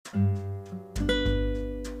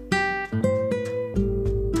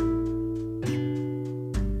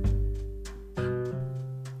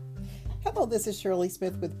this is Shirley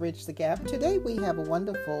Smith with Bridge the Gap. Today we have a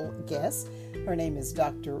wonderful guest. Her name is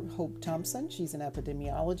Dr. Hope Thompson. She's an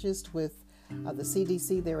epidemiologist with the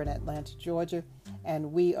CDC there in Atlanta, Georgia,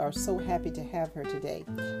 and we are so happy to have her today.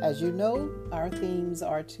 As you know, our themes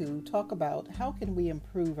are to talk about how can we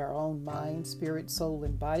improve our own mind, spirit, soul,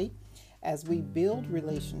 and body as we build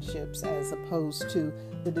relationships as opposed to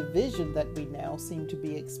the division that we now seem to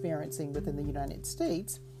be experiencing within the United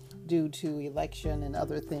States due to election and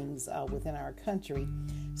other things within our country.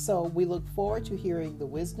 So we look forward to hearing the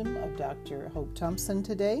wisdom of Dr. Hope Thompson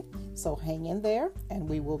today. So hang in there, and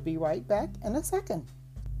we will be right back in a second.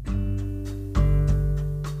 You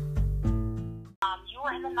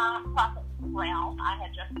were in the nonprofit realm. I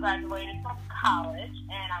had just graduated from college,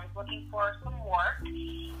 and I was looking for some work,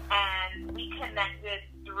 and we connected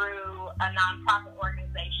through a nonprofit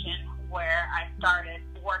organization where I started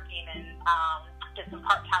working and did some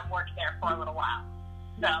part-time work there for a little while.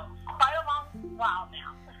 So quite a long while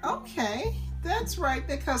now. Okay, that's right,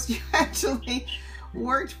 because you actually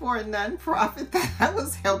worked for a nonprofit that I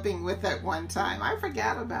was helping with at one time. I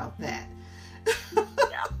forgot about that.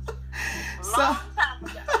 Yeah. Long time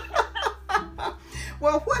ago.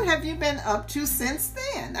 Well, what have you been up to since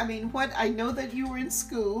then? I know that you were in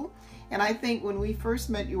school, and I think when we first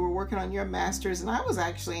met, you were working on your master's, and I was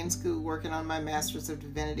actually in school working on my master's of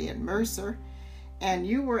divinity at Mercer, and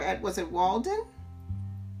you were at, was it Walden?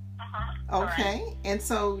 Okay, correct. And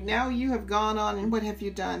so now you have gone on, and what have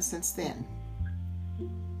you done since then?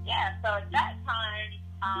 Yeah, so at that time,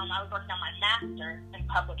 I was working on my master's in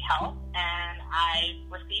public health, and I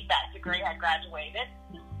received that degree. I graduated,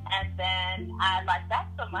 and then I liked that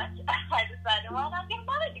so much, I decided, well, I'll get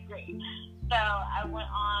another degree. So I went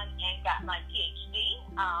on and got my PhD,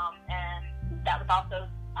 and that was also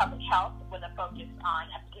public health with a focus on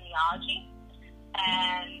epidemiology.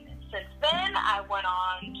 And since then, I went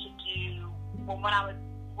on to do, when I was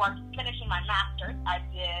finishing my master's, I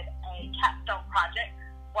did a capstone project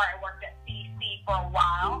where I worked at CDC for a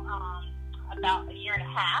while, about a year and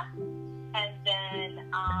a half. And then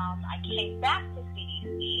I came back to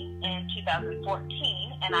CDC in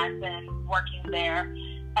 2014, and I've been working there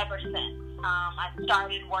ever since. I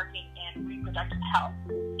started working in reproductive health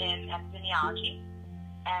in epidemiology,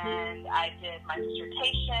 and I did my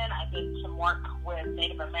dissertation. I did some work with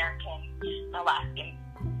Native American and Alaskan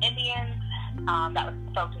Indians. That was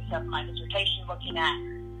the focus of my dissertation, looking at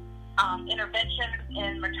interventions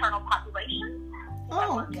in maternal populations.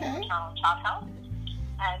 Oh, okay. Maternal and child health.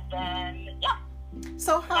 And then, yeah.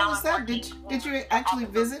 So how was that? Did you actually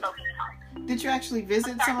visit? Did you actually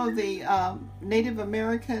visit some of the Native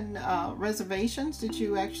American reservations? Did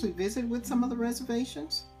you actually visit with some of the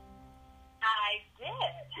reservations? I did.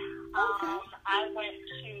 Okay. I went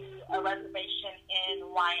to a reservation in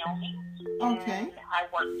Wyoming. Okay. And I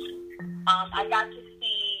worked. I got to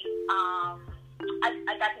see.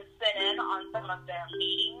 I got to sit in on some of their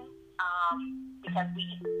meetings because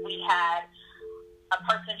we had a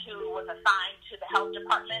person who was assigned to the health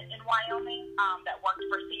department in Wyoming that worked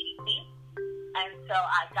for CDC. And so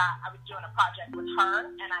I was doing a project with her,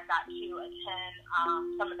 and I got to attend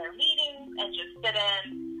some of their meetings and just sit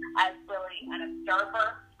in as really an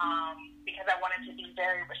observer because I wanted to be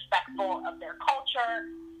very respectful of their culture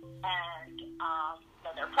and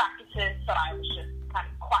their practices. So I was just kind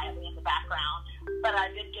of quietly in the background. But I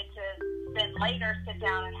did get to then later sit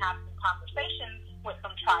down and have some conversations with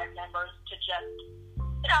some tribe members to just,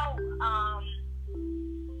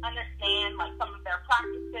 understand like some of their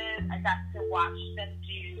practices. I got to watch them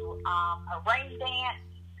do a rain dance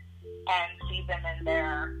and see them in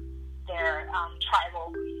their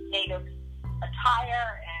tribal native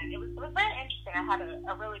attire, and it was very interesting. I had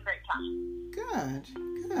a really great time.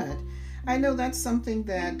 Good. I know that's something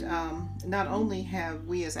that not only have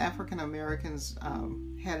we as African Americans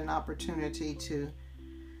had an opportunity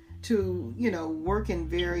to work in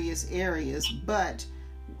various areas, but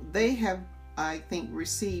they have, I think,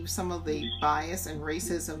 received some of the bias and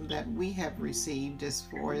racism that we have received as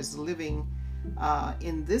far as living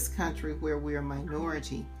in this country where we're a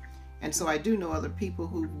minority. And so I do know other people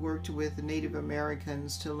who've worked with Native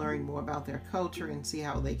Americans to learn more about their culture and see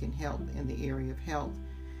how they can help in the area of health.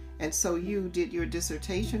 And so you did your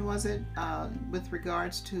dissertation, was it, with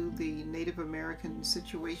regards to the Native American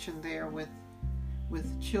situation there with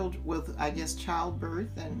children, with I guess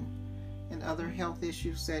childbirth and other health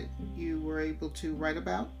issues that you were able to write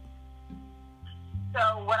about?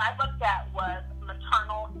 So what I looked at was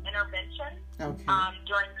maternal intervention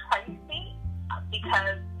during pregnancy,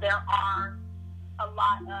 because there are a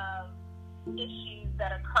lot of issues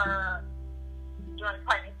that occur during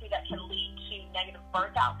pregnancy that can lead to negative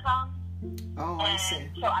birth outcomes. Oh, I see. And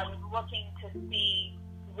so I was looking to see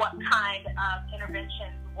what kind of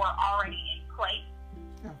interventions were already in place.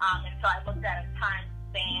 Oh. And so I looked at a time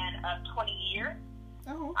span of 20 years.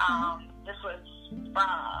 Oh, okay. This was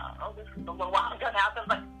this is a little while ago now. So it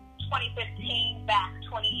was like 2015, back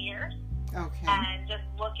 20 years. Okay. And just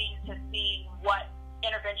looking to see what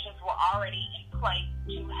interventions were already in place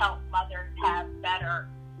to help mothers have better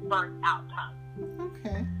birth outcomes.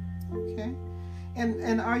 Okay. Okay.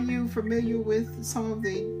 And are you familiar with some of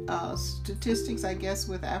the statistics, I guess,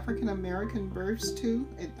 with African American births too?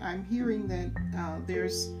 I'm hearing that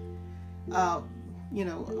there's,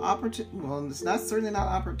 opportunity. Well, it's not certainly not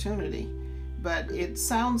opportunity, but it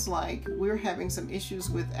sounds like we're having some issues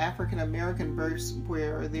with African American births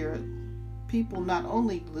where there are people not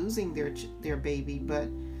only losing their baby, but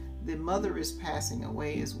the mother is passing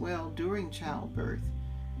away as well during childbirth.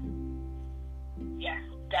 Yes,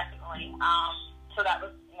 definitely. So that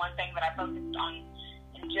was one thing that I focused on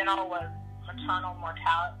in general was maternal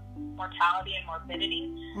mortality and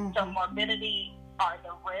morbidity. Mm-hmm. So morbidity are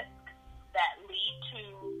the risks that lead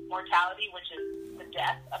to mortality, which is the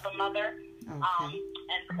death of a mother. Okay.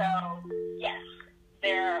 And so, yes,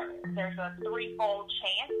 there's a threefold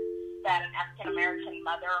chance that an African American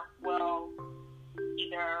mother will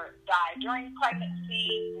either die during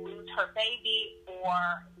pregnancy, lose her baby, or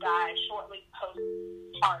die shortly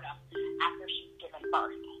postpartum after she's given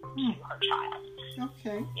birth to her child.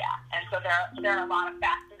 Okay. Yeah, and so there are a lot of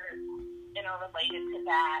factors interrelated to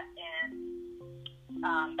that,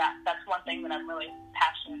 and that's one thing that I'm really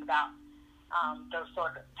passionate about. Those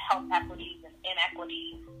sort of health equities and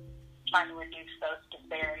inequities, trying to reduce those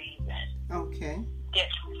disparities and okay. get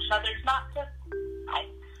mothers not to die.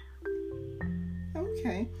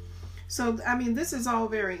 Okay. So, I mean, this is all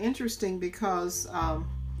very interesting because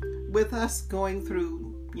with us going through,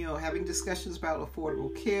 having discussions about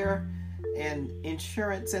affordable care and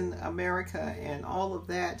insurance in America and all of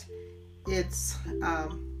that, it's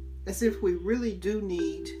as if we really do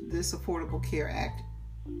need this Affordable Care Act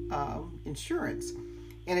insurance.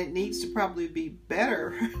 And it needs to probably be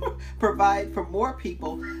better, provide for more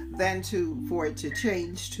people than for it to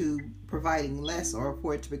change to providing less or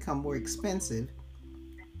for it to become more expensive.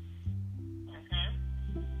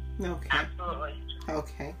 Mm-hmm. Okay. Absolutely.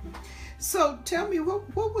 Okay. So tell me,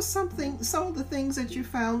 what was some of the things that you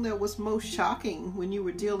found that was most shocking when you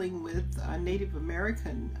were dealing with Native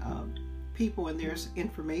American people and their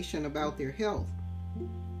information about their health?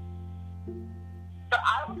 So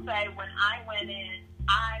I would say when I went in,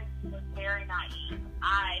 I was very naive.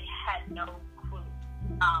 I had no clue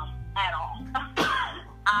at all.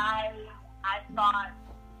 I thought,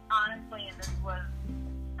 honestly, and this was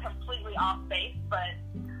completely off base, but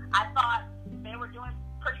I thought they were doing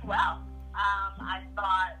pretty well. I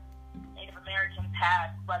thought Native Americans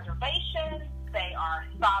had reservations. They are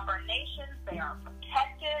sovereign nations. They are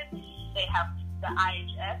protected. They have the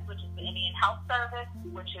IHS, which is the Indian Health Service,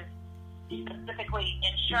 which is specifically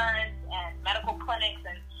insurance and medical clinics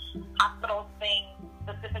and hospitals things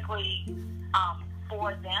specifically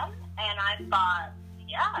for them. And I thought,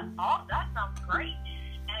 yeah, all that sounds great.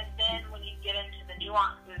 And then when you get into the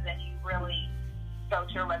nuances and you really go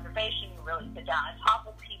to a reservation, you really sit down and talk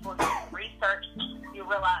with people, you do research, you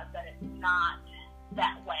realize that it's not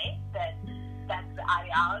that way, that's the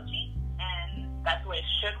ideology, and that's the way it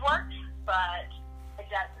should work, but it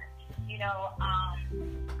doesn't.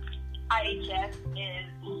 IHS is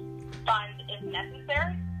fund if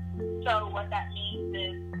necessary. So what that means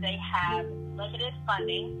is they have limited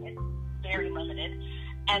funding. It's very limited.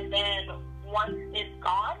 And then once it's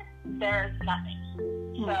gone, there's nothing.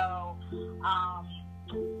 So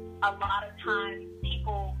a lot of times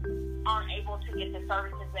people aren't able to get the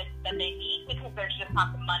services that they need because there's just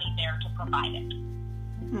not the money there to provide it.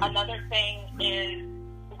 Another thing is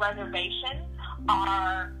reservations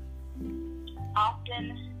are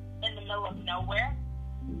often in the middle of nowhere.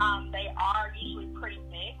 They are usually pretty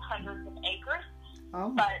big, hundreds of acres,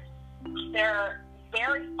 but they're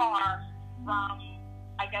very far from,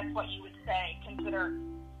 I guess what you would say, consider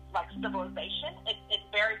like civilization. It's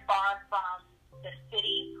very far from the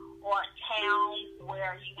city or a town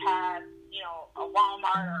where you have, a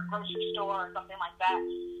Walmart or a grocery store or something like that.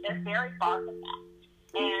 They're very far from that.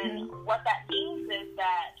 And what that means is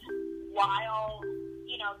that while,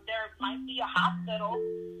 there might be a hospital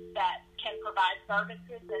that can provide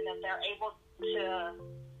services and that they're able to,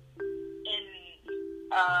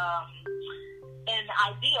 in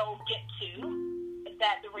ideal, get to,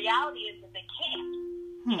 that the reality is that they can't.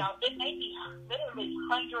 It may be literally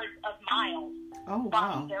hundreds of miles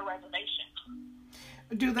from their reservation.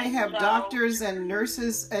 Do they have doctors and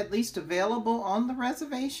nurses at least available on the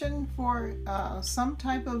reservation for some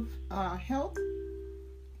type of health?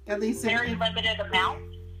 At least very limited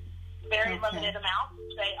amounts. Very limited amounts.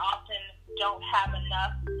 They often don't have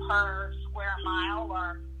enough per square mile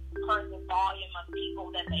or per the volume of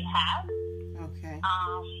people that they have. Okay.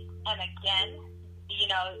 And again, you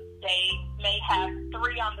know, they may have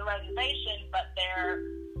 3 on the reservation, but they're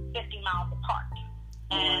 50 miles apart.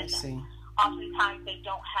 And I see. Oftentimes they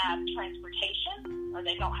don't have transportation, or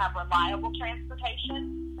they don't have reliable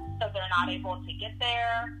transportation, so they're not able to get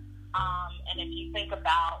there. And if you think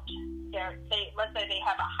about let's say they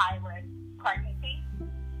have a high-risk pregnancy,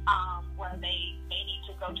 where they need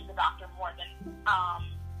to go to the doctor more than,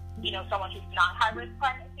 someone who's not high-risk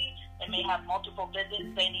pregnancy. They may have multiple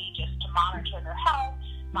visits they need just to monitor their health,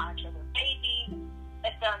 monitor their baby.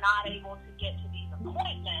 If they're not able to get to these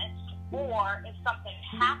appointments, or if something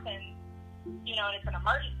happens, you know, and it's an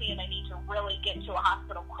emergency and they need to really get to a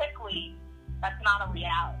hospital quickly, that's not a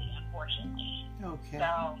reality, unfortunately. Okay.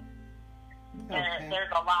 So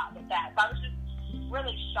there's a lot with that. So I was just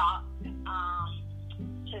really shocked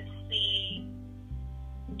to see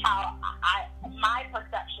how my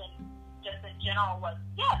perception just in general was,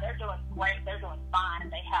 yeah, they're doing great, they're doing fine,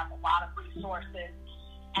 they have a lot of resources,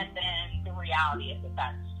 and then the reality is that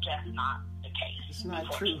that's just not the case. It's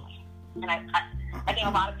not true. And I think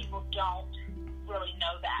a lot of people don't really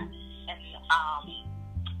know that, and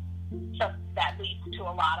so that leads to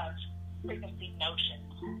a lot of preconceived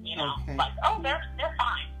notions, you know, like, oh, they're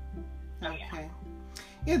fine. So, okay.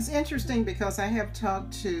 Yeah. It's interesting because I have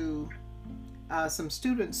talked to some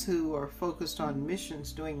students who are focused on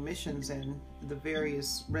missions, doing missions in the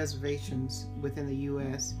various reservations within the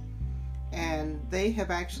U.S., and they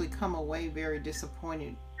have actually come away very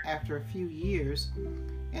disappointed after a few years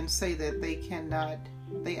and say that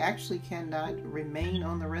they actually cannot remain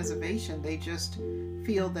on the reservation. They just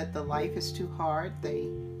feel that the life is too hard. They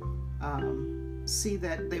see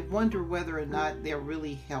that, they wonder whether or not they're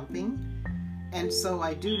really helping. And so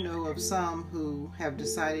I do know of some who have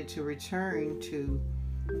decided to return to,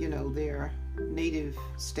 you know, their native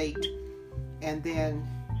state, and then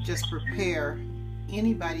just prepare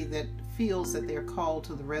anybody that feels that they're called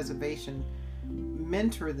to the reservation,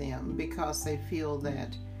 mentor them, because they feel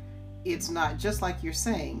that it's not just like you're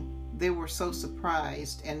saying. They were so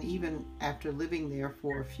surprised, and even after living there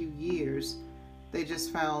for a few years, they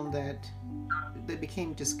just found that they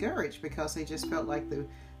became discouraged because they just felt like the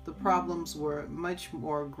problems were much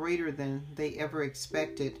more greater than they ever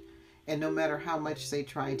expected, and no matter how much they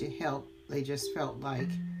tried to help, they just felt like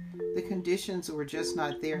the conditions were just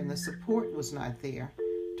not there and the support was not there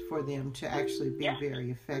for them to actually be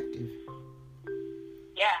very effective.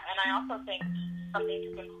 Yeah, and I also think something to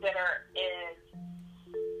consider is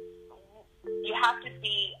you have to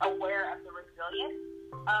be aware of the resilience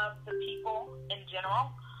of the people in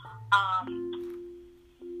general.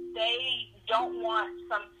 They don't want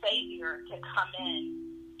some savior to come in,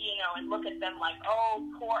 you know, and look at them like, oh,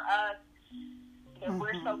 poor us,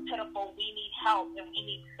 we're so pitiful, we need help and we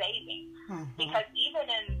need saving. Because even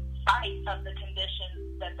in spite of the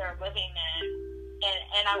conditions that they're living in,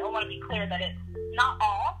 and I want to be clear that it's not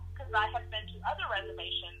all, because I have been to other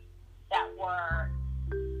reservations that were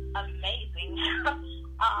amazing,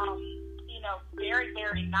 you know, very,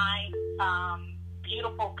 very nice,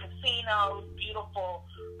 beautiful casinos, beautiful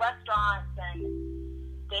restaurants, and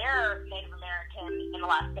their Native American and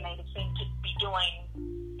Alaska Native seem to be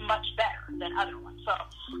doing much better than other ones. So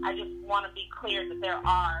I just want to be clear that there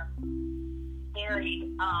are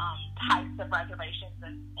varied types of reservations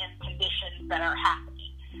and conditions that are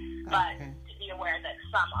happening, but to be aware that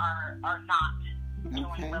some are not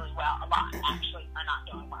doing really well. A lot actually are not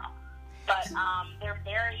doing well, but they're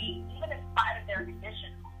very, even in spite of their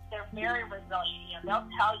conditions, they're very resilient. You know, they'll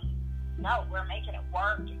tell you, no, we're making it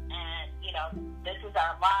work, and, you know, this is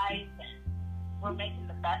our life, and we're making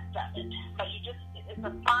the best of it. But it's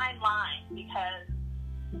a fine line, because,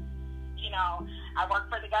 you know, I work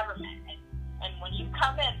for the government, and when you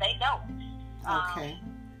come in, they know,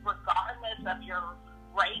 regardless of your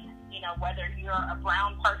race, you know, whether you're a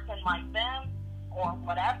brown person like them or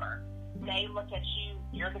whatever, they look at you,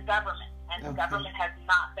 you're the government, and the government has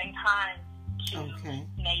not been kind to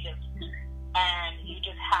natives. And you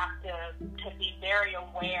just have to be very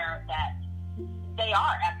aware that they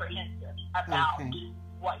are apprehensive about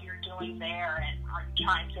what you're doing there, and are you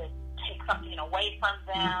trying to take something away from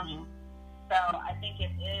them. So I think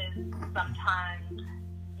it is sometimes,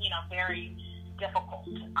 you know, very difficult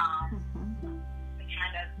to kind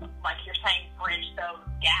of, like you're saying, bridge those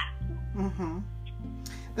gaps.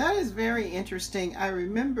 That is very interesting. I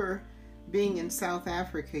remember being in South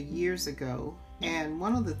Africa years ago, and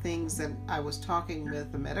one of the things that I was talking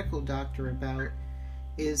with a medical doctor about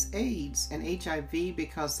is AIDS and HIV,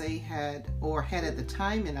 because they had at the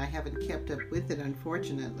time, and I haven't kept up with it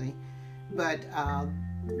unfortunately, but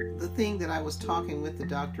the thing that I was talking with the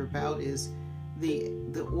doctor about is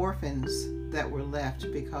the orphans that were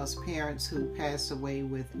left because parents who passed away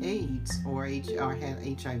with AIDS or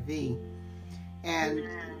had HIV. And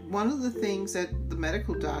one of the things that the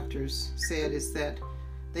medical doctors said is that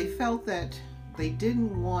they felt that they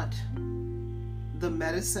didn't want the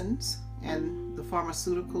medicines and the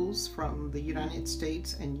pharmaceuticals from the United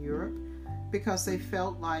States and Europe because they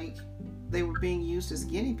felt like they were being used as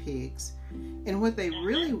guinea pigs. And what they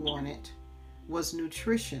really wanted was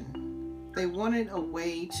nutrition. They wanted a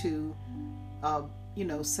way to,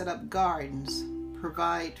 set up gardens,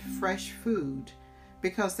 provide fresh food,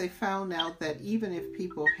 because they found out that even if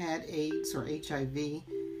people had AIDS or HIV,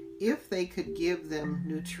 if they could give them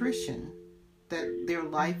nutrition, that their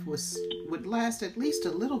life would last at least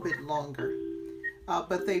a little bit longer.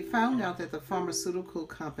 But they found out that the pharmaceutical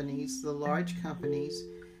companies, the large companies,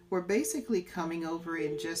 were basically coming over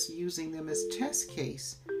and just using them as test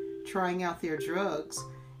case, trying out their drugs,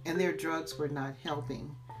 and their drugs were not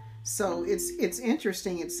helping. So it's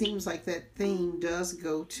interesting. It seems like that theme does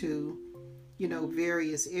go to,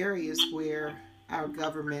 various areas where our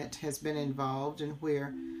government has been involved and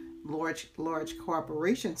where large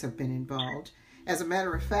corporations have been involved. As a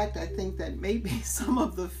matter of fact, I think that maybe some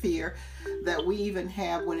of the fear that we even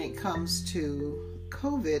have when it comes to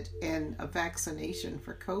COVID and a vaccination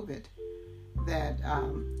for COVID, that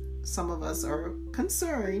some of us are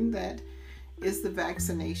concerned that is the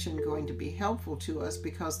vaccination going to be helpful to us,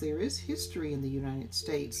 because there is history in the United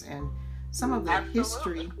States, and some of that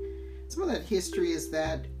history is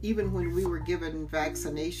that even when we were given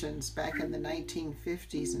vaccinations back in the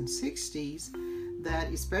 1950s and 60s,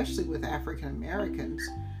 that especially with African Americans,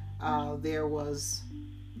 there was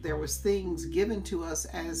things given to us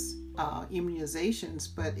as immunizations,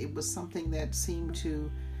 but it was something that seemed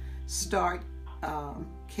to start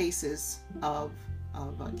cases of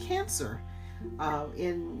cancer.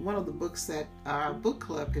 In one of the books that our book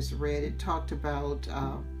club has read, it talked about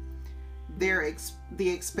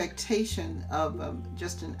the expectation of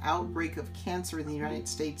just an outbreak of cancer in the United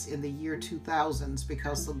States in the year 2000s,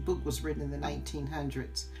 because the book was written in the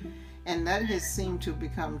 1900s, and that has seemed to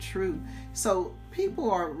become true. So people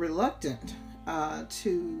are reluctant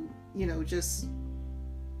to just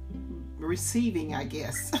receiving, I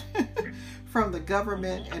guess, from the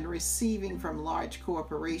government and receiving from large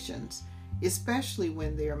corporations, especially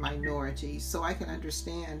when they're minorities. So I can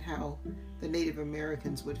understand how the Native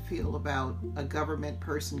Americans would feel about a government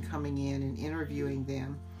person coming in and interviewing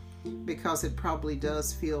them, because it probably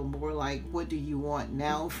does feel more like, what do you want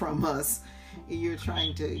now from us? You're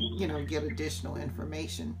trying to, get additional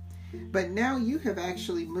information. But now you have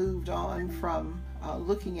actually moved on from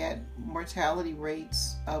looking at mortality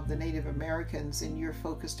rates of the Native Americans, and you're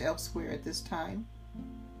focused elsewhere at this time?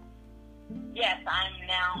 Yes, I'm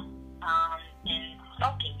now in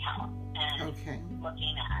smoking health and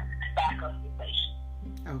looking at tobacco cessation.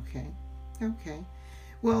 Okay.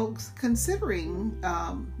 Well, considering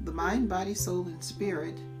the mind, body, soul, and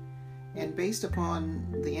spirit, and based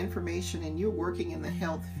upon the information, and you're working in the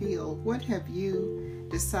health field, what have you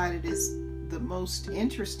decided is the most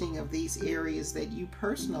interesting of these areas that you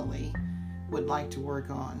personally would like to work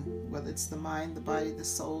on, whether it's the mind, the body, the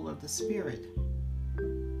soul, or the spirit?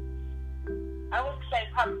 I would say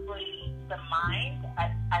probably the mind.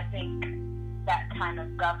 I think that kind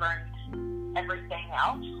of governs everything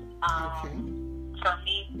else. For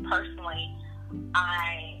me personally,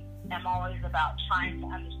 I am always about trying to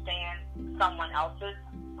understand someone else's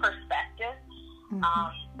perspective.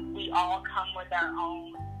 We all come with our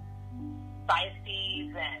own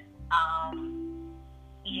biases and,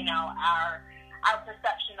 our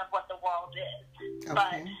perception of what the world is.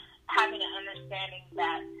 But having an understanding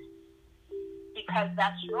that because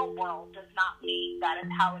that's your world does not mean that is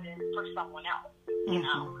how it is for someone else. You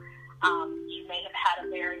may have had a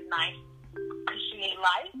very nice, cushiony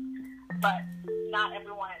life, but not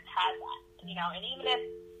everyone has had that. And even if,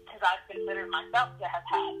 because I've considered myself to have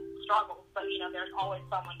had struggles, but there's always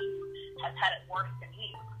someone who has had it worse than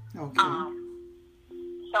you.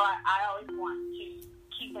 So I always want to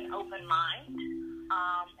keep an open mind,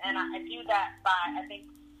 and I do that by, I think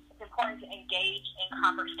it's important to engage in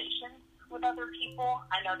conversations with other people.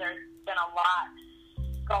 I know there's been a lot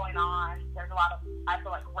going on. There's a lot of, I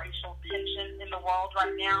feel like, racial tension in the world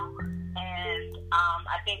right now, and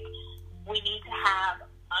I think we need to have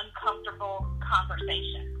uncomfortable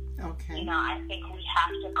conversations. Okay. You know, I think we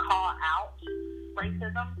have to call out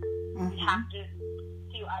racism. We have to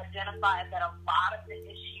identify that a lot of the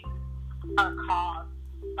issues are caused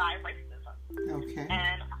by racism. Okay.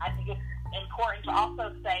 And I think it's important to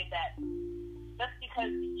also say that just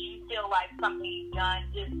because you feel like something you've done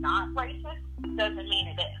is not racist doesn't mean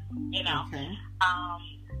it is, you know. Okay.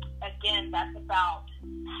 Again, that's about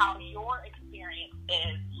how your experience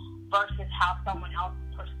is versus how someone else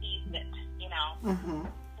perceives it, you know.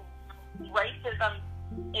 Racism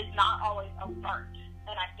is not always overt,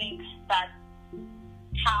 and I think that's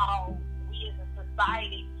how we as a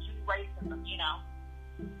society view racism, you know.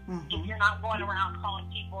 If you're not going around calling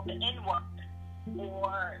people the N-word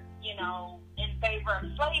or, you know, in favor of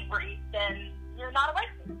slavery, then you're not a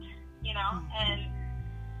racist, you know. And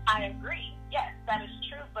I agree, yes, that is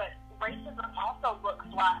true, but racism also looks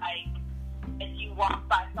like if you walk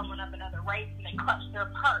by someone of another race and they clutch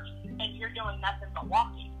their purse and you're doing nothing but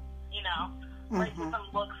walking, you know.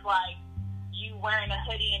 Racism looks like you wearing a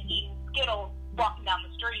hoodie and eating Skittles walking down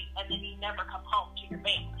the street and then you never come home to your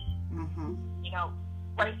family. You know,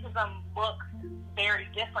 racism looks very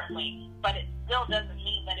differently, but it still doesn't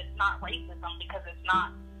mean that it's not racism because it's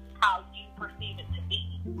not how you perceive it to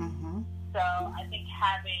be. So I think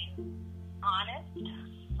having honest,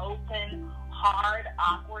 open, hard,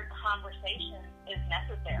 awkward conversations is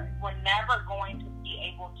necessary. We're never going to be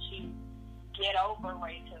able to get over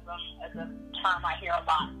racism, as a term I hear a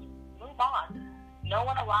lot. Move on. No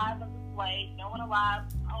one alive was a slave. No one alive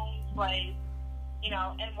owned slaves. You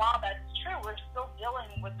know, and while that's true, we're still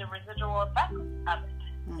dealing with the residual effects of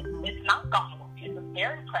it. It's not gone away. It's a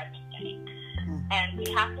very present thing. And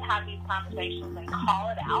we have to have these conversations and call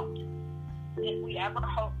it out. If we ever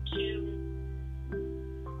hope to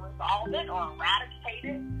resolve it or eradicate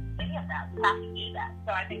it, any of that, we have to do that.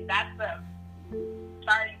 So I think that's the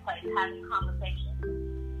starting place, having conversations,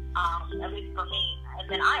 at least for me.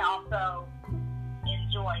 And then I also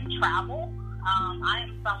enjoy travel. I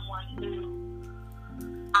am someone who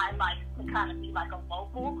I like to kind of be like a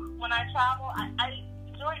local when I travel. I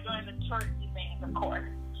enjoy doing the touristy things, of course,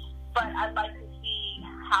 but I like to see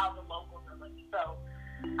how the locals are living. So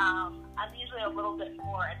I'm usually a little bit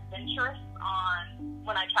more adventurous on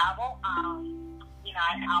when I travel. You know,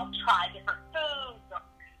 I'll try different foods, or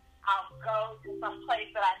I'll go to some place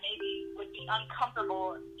that I maybe would be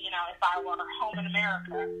uncomfortable, you know, if I were home in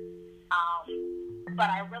America. But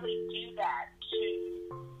I really do that to,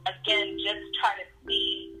 again, just try to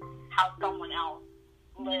see how someone else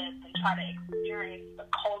lives and try to experience the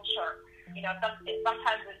culture. You know,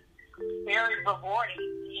 sometimes it's very rewarding.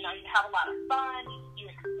 You know, you have a lot of fun, you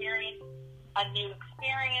experience a new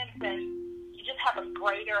experience, and you just have a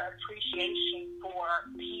greater appreciation for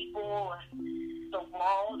people and the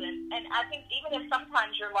world. And I think even if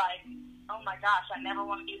sometimes you're like, oh my gosh, I never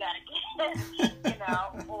want to do that again, you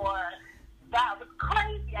know, or that was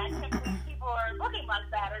crazy, I can't believe people are looking like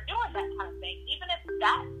that or doing that kind of thing. Even if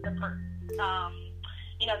that's the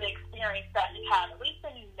you know, the experience that you have, at least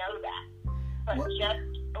then you know that. But just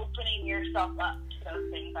opening yourself up to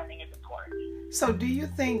those things, I think, is important. So do you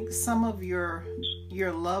think some of your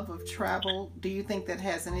love of travel, do you think that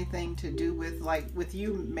has anything to do with, like, with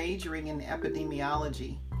you majoring in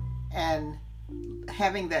epidemiology and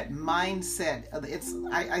having that mindset?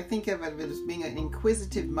 I think of it as being an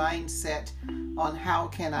inquisitive mindset on how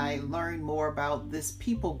can I learn more about this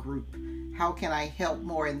people group? How can I help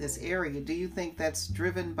more in this area? Do you think that's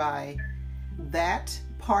driven by that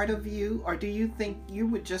part of you, or do you think you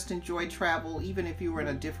would just enjoy travel even if you were in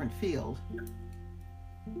a different field?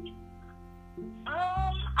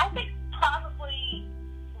 I think probably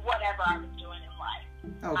whatever I was doing in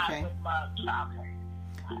life, Okay. I would love traveling.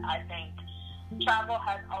 I think travel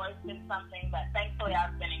has always been something that thankfully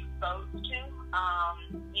I've been exposed to.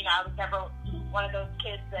 You know, I was never one of those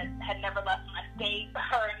kids that had never left my state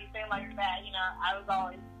or anything like that. You know, I was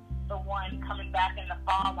always the one coming back in the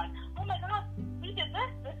fall like, oh my gosh, we did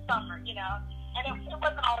this summer, you know. And it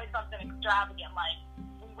wasn't always something extravagant like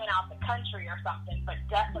we went out the country or something, but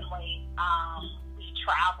definitely we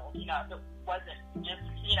traveled, you know, if it wasn't just,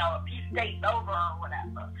 you know, a few states over or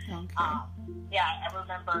whatever. Okay. Yeah, I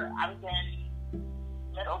remember I was in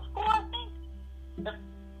middle school, I think.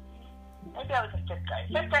 Maybe I was in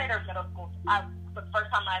fifth grade or middle school. The first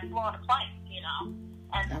time I flew on a plane, you know.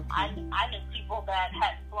 And Okay. I knew people that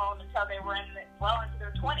hadn't flown until they were into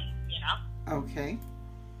their 20s, you know. Okay.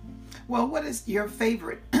 Well, what is your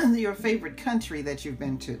favorite country that you've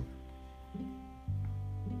been to?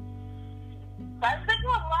 I've been to a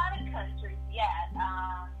lot of countries,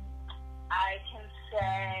 yeah. I can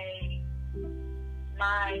say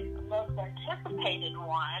my most anticipated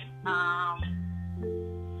one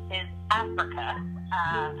is Africa.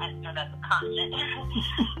 I know that's a continent.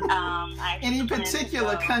 Any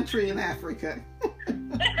particular country in Africa?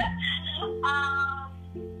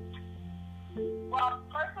 Well,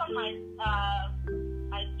 first on my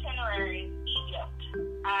itinerary is Egypt.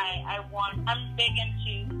 I'm big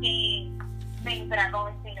into seeing things that I've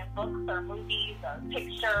only seen in books or movies or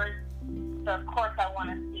pictures. So of course I want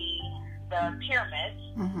to see the pyramids.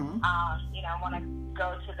 Mm-hmm. I want to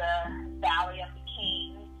go to the Valley of the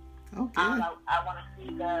Kings. Okay. I want to see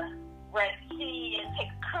the Red Sea and take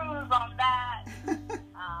a cruise on that.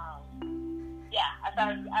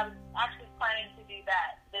 I was actually planning to do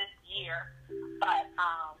that this year, but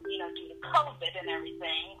due to COVID and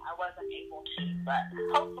everything, I wasn't able to. But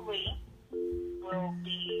hopefully, we'll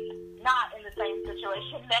be not in the same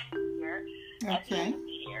situation next year at the end of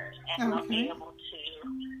the year, and we'll be able to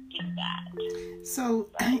do that. So,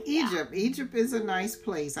 Egypt is a nice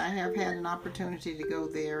place. I have had an opportunity to go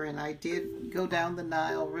there, and I did go down the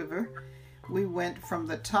Nile River. We went from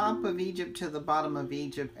the top of Egypt to the bottom of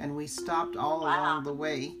Egypt, and we stopped all along the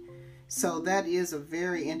way. So that is a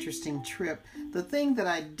very interesting trip. The thing that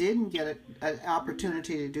I didn't get an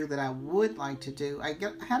opportunity to do that I would like to do, I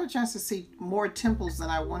had a chance to see more temples than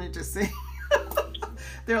I wanted to see.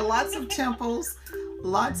 There are lots of temples.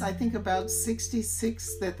 I think about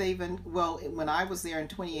 66 that when I was there in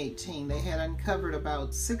 2018, they had uncovered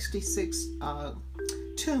about 66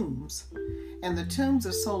 tombs. And the tombs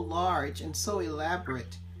are so large and so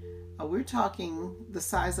elaborate. We're talking the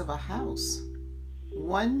size of a house.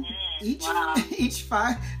 Each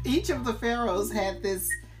of the pharaohs had this,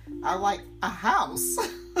 like a house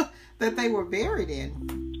that they were buried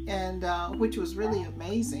in, and which was really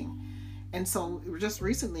amazing. And so just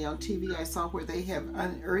recently on TV, I saw where they have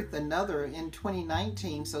unearthed another in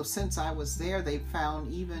 2019. So since I was there, they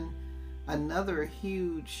found even another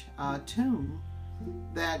huge tomb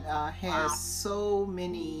that has so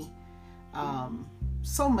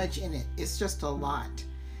much in it. It's just a lot.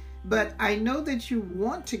 But I know that you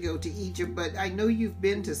want to go to Egypt, but I know you've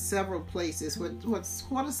been to several places. What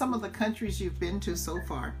are some of the countries you've been to so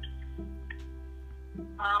far?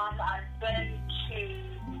 I've been to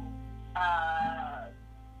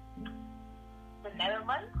the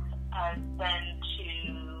Netherlands. I've been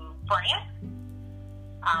to France,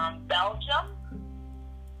 Belgium,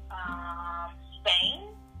 Spain.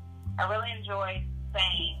 I really enjoyed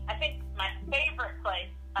Spain. I think my favorite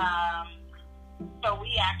place, so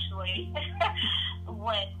we actually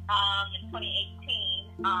went in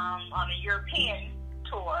 2018 on a European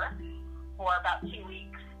tour for about 2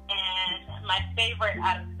 weeks. And my favorite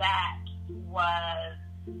out of that was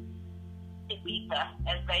Ibiza,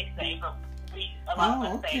 as they say, but a lot of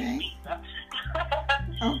us say Ibiza.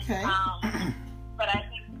 Okay. But I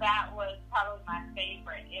think that was probably my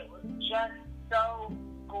favorite. It was just so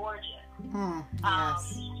gorgeous. Yes.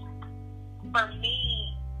 For me,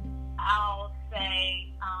 I'll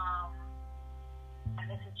say, and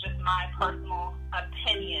this is just my personal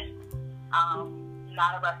opinion,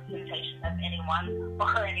 not a representation of anyone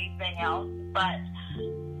or anything else, but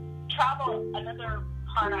travel, another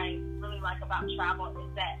part I really like about travel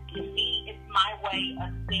is that to me, it's my way of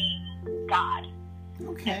seeing God.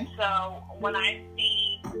 Okay. And so when I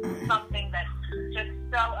see something that's just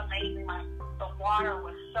so amazing, like the water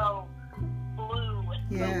was so blue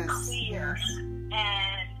and so clear,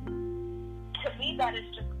 and to me that is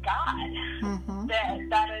just God. Mm-hmm.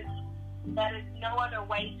 That is no other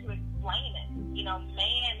way to explain it.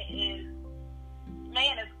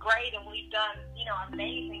 Man is great, and we've done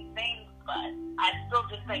amazing things, but I still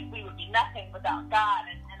just think we would be nothing without God,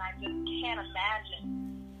 and I just can't imagine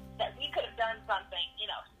that we could have done something,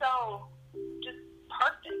 so just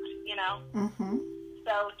perfect, Mm-hmm.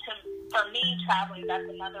 So for me, traveling, that's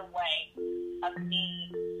another way of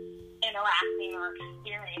me interacting or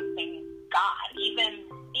experiencing God, even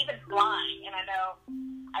flying. And I know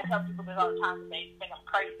I tell people this all the time, and they think I'm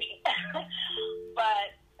crazy,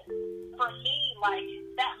 but for me, like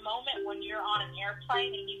that moment when you're on an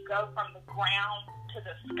airplane and you go from the ground to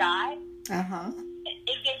the sky,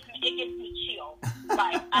 it gives me chills.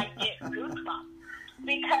 Like I get goosebumps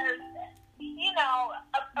because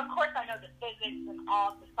of course I know that physics and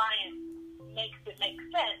all the science makes it make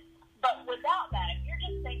sense, but without that, if you're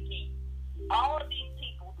just thinking all of these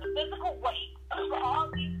people, the physical weight of all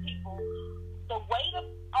of these people, the weight of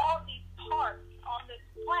all of these parts on this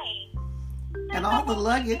plane, and all the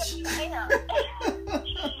luggage. There's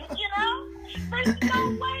no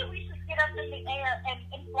way we should get up in the air and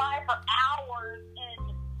fly for hours and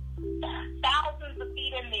thousands of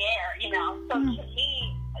feet in the air, So to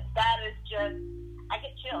me, that is just, I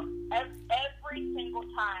get chills. Every single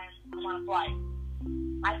time I'm on a flight,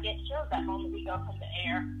 I get get chills that moment we go from the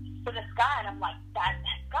air to the sky, and I'm like, that's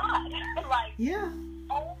God. Like, yeah.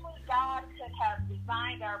 Only God could have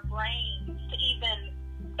designed our brains to even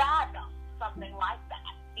fathom something like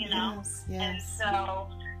that, you know? Yes, yes. And so,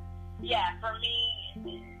 yeah, for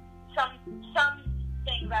me, some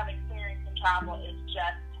things I've experienced in travel is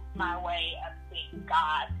just my way of seeing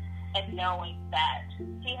God and knowing that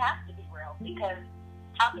He has to be real, because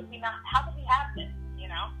how could we have this, you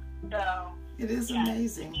know? So it is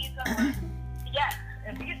amazing. Yes,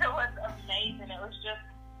 Ibiza was amazing. It was just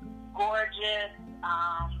gorgeous,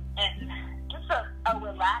 and just a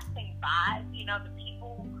relaxing vibe. You know, the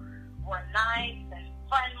people were nice and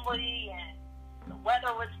friendly, and the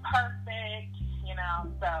weather was perfect. You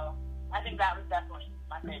know, so I think that was definitely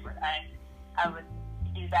my favorite. I would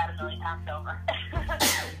do that a million times over.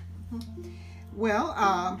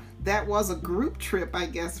 Well, that was a group trip, I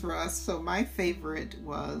guess, for us. So my favorite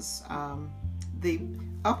was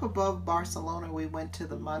up above Barcelona. We went to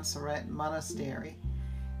the Montserrat Monastery,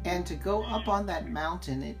 and to go up on that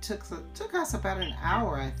mountain, it took us about an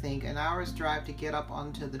hour, I think, an hour's drive to get up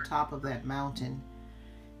onto the top of that mountain.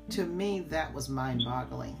 To me, that was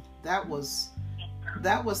mind-boggling. That was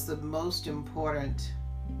the most important,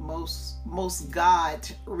 most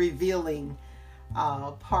God-revealing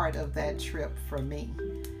part of that trip for me.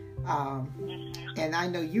 And I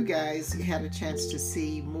know you guys had a chance to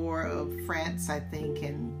see more of France, I think,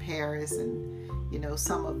 and Paris, and, you know,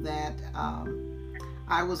 some of that.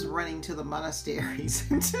 I was running to the monasteries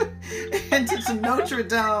and to Notre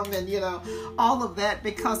Dame, and, you know, all of that,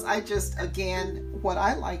 because I just, again, what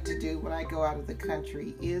I like to do when I go out of the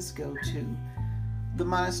country is go to the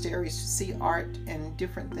monasteries to see art and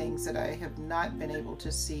different things that I have not been able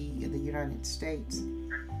to see in the United States.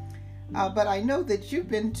 But I know that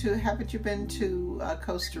haven't you been to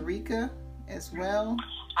Costa Rica as well?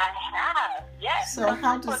 I have, yes. So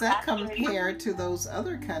how does that compare to those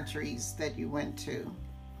other countries that you went to?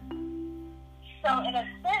 So in a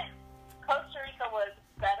sense, Costa Rica was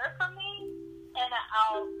better for me, and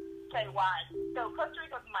I'll say why. So Costa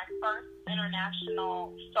Rica was my first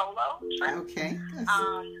international solo trip. Okay. I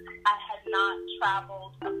had not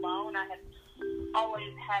traveled alone. I had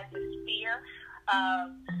always had this fear of,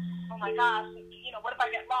 oh my gosh, you know, what if I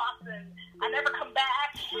get lost and I never come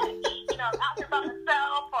back? You know, I'm out here by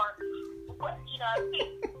myself, or what? You know, I've seen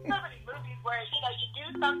so many movies where, you know, you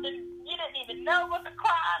do something you didn't even know was a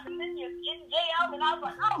crime, and then you're in jail, and I was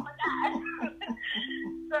like, oh my God.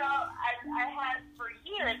 So I had, for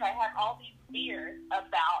years, I had all these fears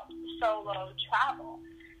about solo travel,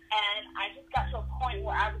 and I just got to a point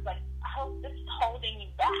where I was like, oh, this is holding you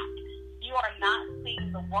back. You are not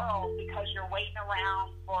seeing the world because you're waiting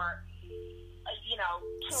around for, you know,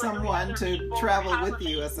 someone to travel with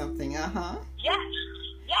you or something. Yes.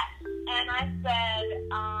 And I said,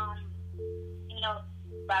 you know,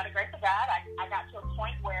 by the grace of God, I got to a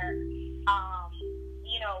point where,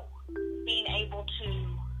 you know, being able to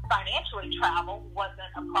financially travel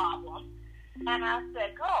wasn't a problem. And I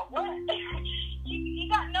said, girl, what? you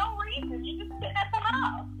got no reason. You just sitting at the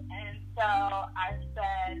house. And so I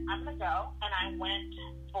said, I'm going to go. And I went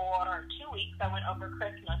for 2 weeks. I went over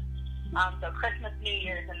Christmas. So Christmas, New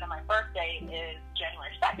Year's, and then my birthday is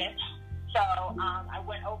January 2nd. So I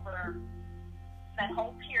went over that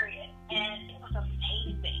whole period, and it was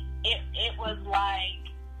amazing. It was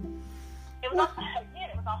like, it was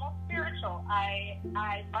almost spiritual. I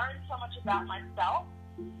learned so much about myself,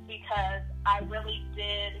 because I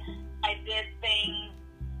did things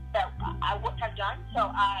that I wouldn't have done.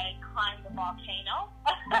 So I climbed the volcano.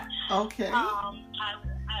 Okay.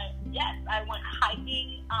 I went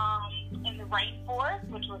hiking in the rainforest,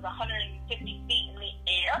 which was 150 feet in the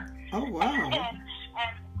air. Oh, wow. and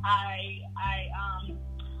I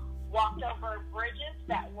walked over bridges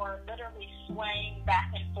that were literally swaying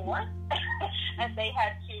back and forth, and they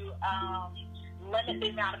had to limit the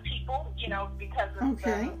amount of people, you know, because of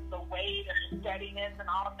the weight and the steadiness and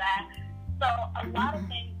all of that. So a lot of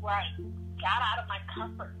things where I got out of my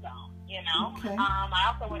comfort zone, you know. Okay.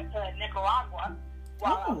 I also went to Nicaragua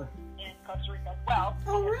while I was in Costa Rica as well.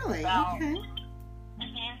 Oh, really? Okay.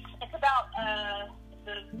 It's about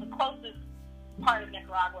the closest part of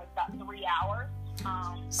Nicaragua is about 3 hours.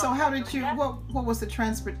 So how did you? What was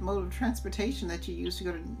the mode of transportation that you used to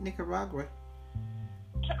go to Nicaragua?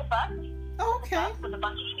 Took a bus. Oh, okay. A bus with a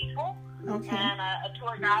bunch of people. Okay. And a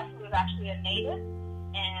tour guide who was actually a native.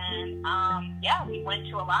 And we went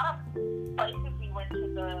to a lot of places. We went to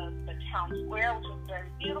the town square, which was very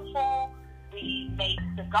beautiful. We made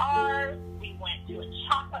cigars. We went to a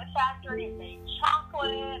chocolate factory and made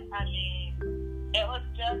chocolate. I mean, it was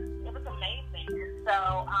amazing.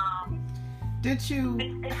 So, Did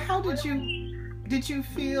you? How did you? Did you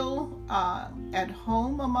feel at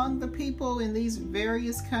home among the people in these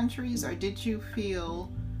various countries, or did you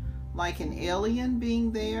feel like an alien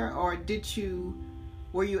being there, or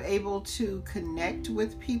were you able to connect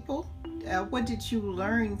with people? What did you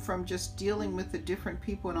learn from just dealing with the different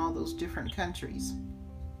people in all those different countries?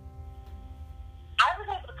 I was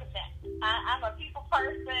able to connect. I'm a people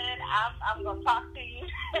person. I'm going to talk to you.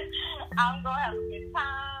 I'm going to have a good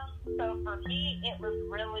time. So for me, it was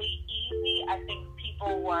really easy. I think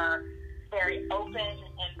people were very open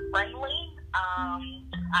and friendly.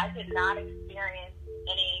 I did not experience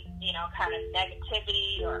any, kind of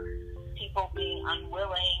negativity or people being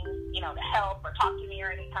unwilling, to help or talk to me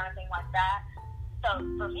or any kind of thing like that. So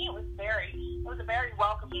for me, it was a very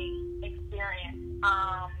welcoming experience.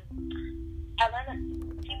 I learned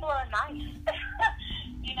that people are nice,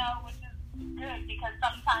 which is good because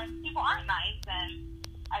sometimes people aren't nice, and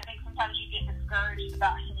I think sometimes you get discouraged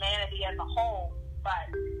about humanity as a whole,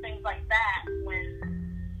 but things like that when,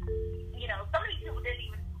 some of these people didn't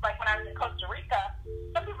even, like when I was in Costa Rica,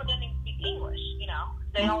 some people didn't even speak English,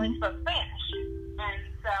 they only spoke Spanish. And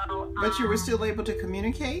so... But you were still able to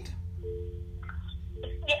communicate?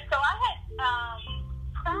 Yeah, so I had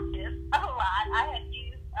practiced a lot. I had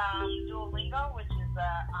used Duolingo, which is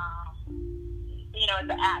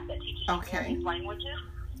it's an app that teaches you various languages.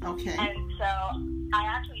 Okay. And so I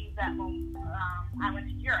actually used that when I went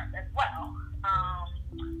to Europe as well.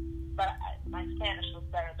 But my Spanish was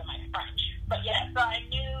better than my French. But yeah, so I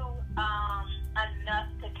knew enough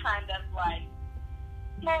to kind of like,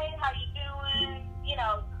 hey, how you doing?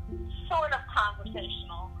 Sort of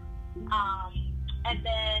conversational. And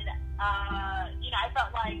then, I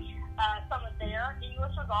felt like some of their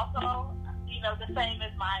English was also, the same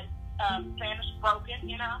as my Spanish broken,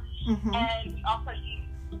 Mm-hmm. And we also used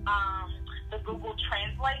the Google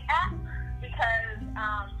Translate app because,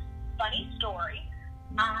 funny story,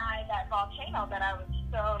 that volcano that I was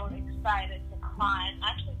so excited to climb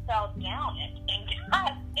actually fell down it and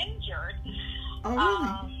got injured. Oh,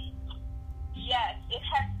 really? Yes, it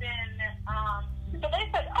had been, so they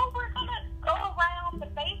said, we're going to go around the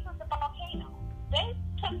base of the volcano. They,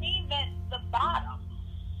 to me, meant the bottom.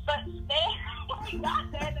 But when we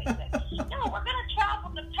got there, they said, no, we're going to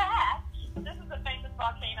travel the path. This is a famous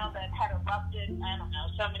volcano that had erupted, I don't know,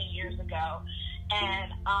 so many years ago.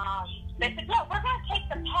 And they said, no, we're going to take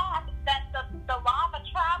the path that the lava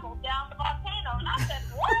traveled down the volcano. And I said,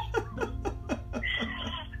 what?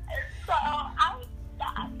 So I was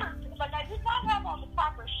like, I did not have on the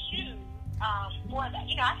proper shoes for that.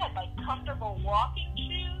 I had like comfortable walking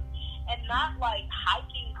shoes and not like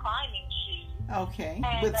hiking, climbing shoes. Okay.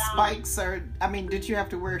 And, with spikes did you have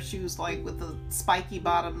to wear shoes like with the spiky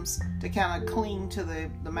bottoms to kind of cling to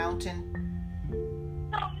the mountain?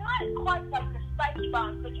 No, not quite like the spiky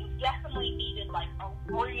bottoms, but you definitely needed like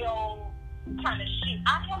a real kind of shoe.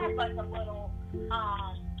 I had like a little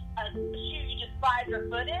a shoe you just slide your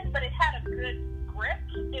foot in, but it had a good grip.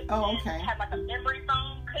 It had like a memory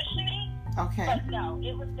foam cushioning. Okay. But no,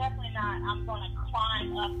 it was definitely not, I'm going to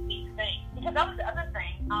climb up these things. Because that was the other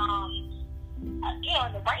thing. In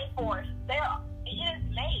the rainforest, it is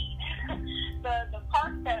made. the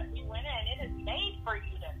park that we went in, it is made for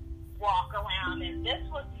you to walk around. And this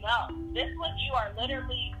was you are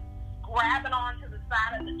literally grabbing onto the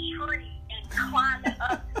side of the tree and climbing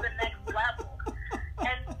up to the next level.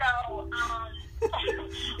 And so,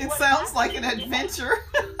 it sounds like an adventure.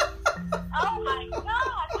 Oh my God!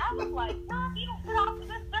 I was like, Mom, you don't get off of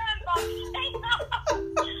this volcano.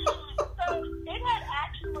 So it had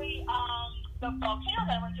actually, the volcano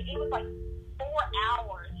that I went to, it was like 4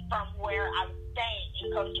 hours from where I was staying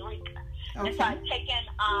in Costa Rica. Okay. And so I'd taken,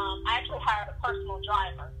 I actually hired a personal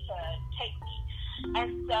driver to take me.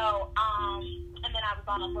 And so, and then I was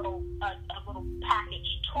on a little package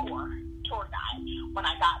tour guide when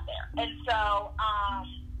I got there. And so,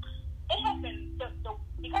 it had been,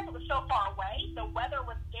 because it was so far away, the weather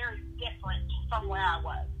was very different from where I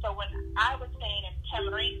was. So when I was staying in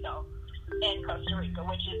Tamarindo in Costa Rica,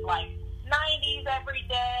 which is like 90s every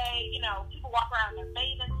day, people walk around in their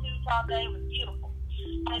bathing suits all day, it was beautiful.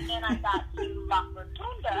 And then I got to La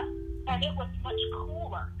Rotunda, and it was much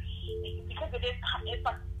cooler because it's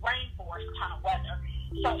like rainforest kind of weather.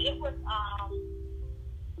 So it was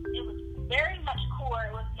very much cooler.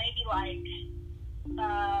 It was maybe like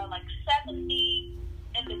 70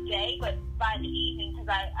 in the day, but by the evening, because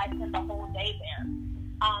I spent the whole day there,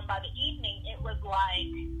 by the evening it was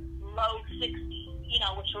like low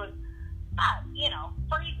 60s, which was not,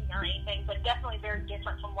 freezing or anything, but definitely very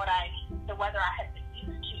different from the weather I had been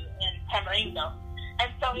used to in Tamarindo.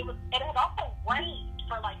 And so it had also rained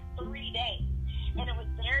for like 3 days. and it was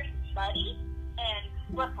very muddy and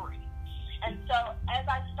slippery. And so as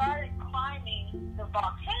I started climbing the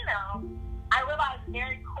volcano, I realized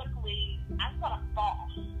very quickly I'm going to fall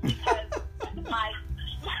because my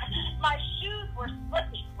shoes were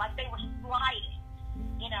slipping, like they were sliding,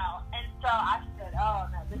 you know. And so I said, oh,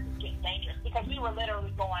 no, this is getting dangerous, because we were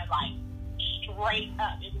literally going, like, straight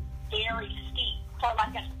up. It was very steep for,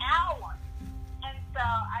 like, an hour. And so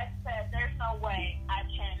I said, there's no way I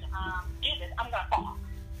can do this. I'm going to fall.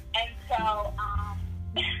 And so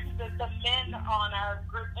the men on our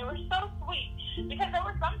group, they were so sweet, because there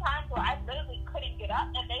were some times where I literally couldn't get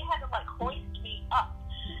up, and they had to, like, hoist me up.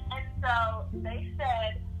 And so they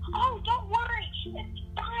said, oh, don't worry, it's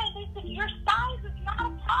fine. They said, your size is not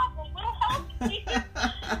a problem. We'll help you. And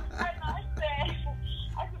I said,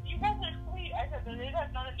 you guys are sweet. I said, but it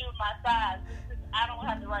has nothing to do with my size. I don't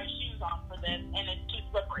have the right shoes on for this, and it's too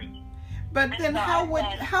slippery. But then how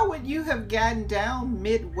would you have gotten down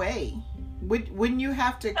midway? Wouldn't you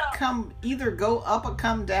have to either go up or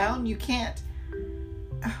come down? You can't.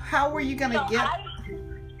 How were you going to get?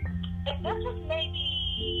 This was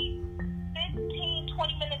maybe 15,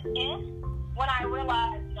 20 minutes in when I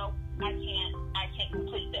realized, nope, I can't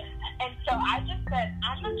complete this. And so I just said,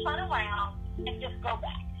 I'm going to turn around and just go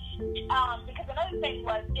back. Because another thing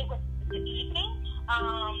was, it was the evening.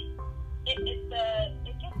 It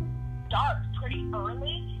gets dark pretty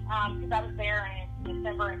early, because I was there in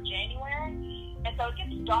December and January. And so it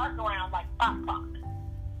gets dark around like 5 o'clock.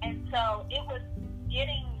 And so it was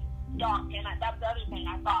getting dark, and that was the other thing.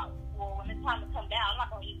 I thought, well, when it's time to come down, I'm not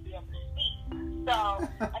going to even be able to see. So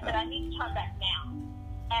I said, I need to turn back now.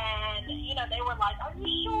 And, you know, they were like, are you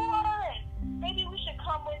sure? And maybe we should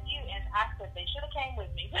come with you. And I said, they should have came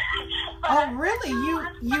with me. Oh, really?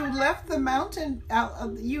 You left the mountain,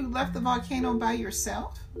 you left the volcano by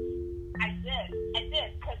yourself? I did,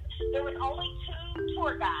 because there was only 2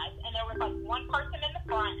 tour guides, and there was like one person in the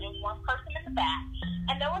front and one person in the back.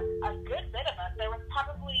 And there was a good bit of us. There was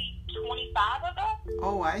probably 25 of us.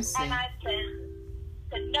 Oh, I see. And I said,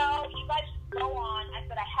 no, you guys should go on. I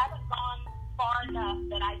said, I haven't gone far enough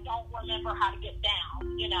that I don't remember how to get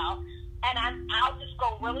down, you know. And I'll just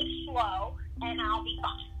go really slow, and I'll be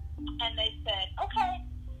fine. And they said, okay.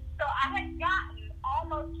 So I had gotten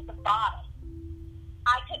almost to the bottom.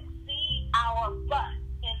 I could see our bus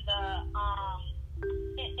in the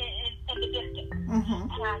distance. Mm-hmm.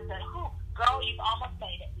 And I said, girl, you've almost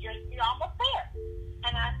made it. You're almost there.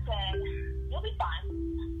 And I said, you'll be fine.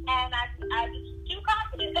 And I was too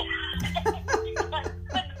confident.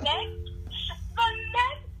 the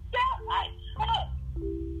next step I took,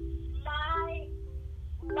 my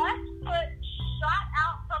left foot shot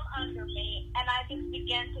out from under me, and I just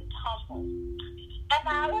began to tumble. And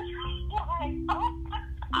I was like, oh my God.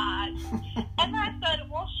 And I said,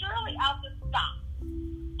 well, surely I'll just stop.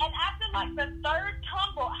 And after like the 3rd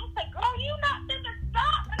tumble, I said, girl, you not going to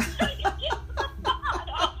stop until you get to the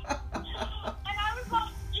bottom. And I was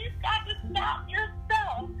like, you've got to stop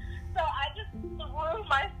yourself. So I just threw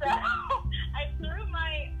myself. I threw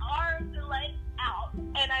my arms and legs out,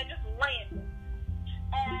 and I just landed.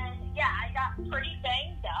 And yeah, I got pretty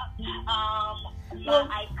banged up.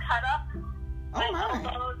 I cut up my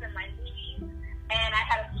elbows and my knees, and I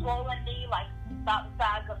had a swollen knee, like about the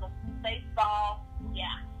size of a baseball.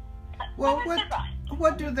 Yeah. Well,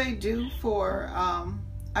 what do they do for,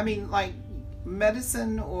 like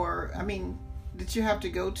medicine, or, did you have to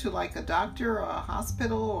go to like a doctor or a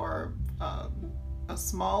hospital or a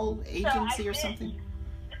small agency or something?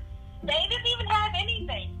 They didn't even have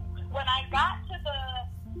anything. When I got to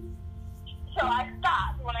so I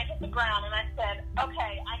stopped when I hit the ground, and I said,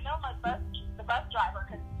 okay, I know the bus driver,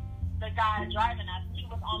 because the guy driving us, he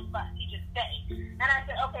was on the bus, he just stayed. And I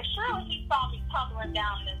said, okay, surely he saw me tumbling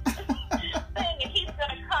down this thing, and he's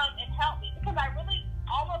going to come and help me, because I really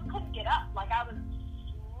almost couldn't get up. Like, I was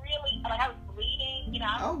really, I was bleeding, you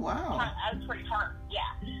know. Oh, wow. I was pretty hurt,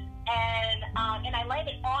 yeah. And I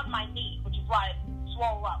landed on my knee, which is why it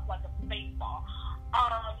swelled up like a baseball.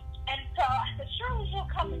 And so I said, surely he'll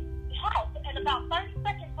come and help. And about 30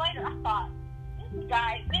 seconds later, I thought, this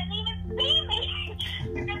guy didn't even see me.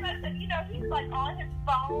 Because I said, he's like on his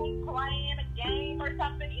phone playing a game or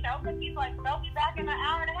something, because he's like, they'll be back in an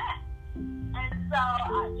hour and a half. And so,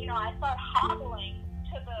 I started hobbling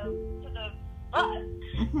to the bus.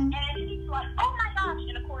 Mm-hmm. And he's like, oh my gosh.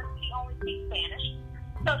 And of course, he only speaks Spanish.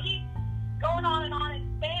 So he's going on and on in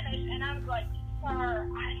Spanish. And I was like, sir,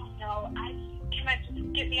 I don't know. Can I just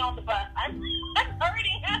get me on the bus? I'm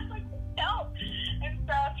hurting. I was like, help. And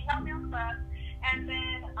so he got me on the bus. And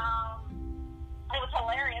then it was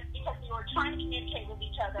hilarious because we were trying to communicate with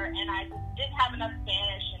each other, and I just didn't have enough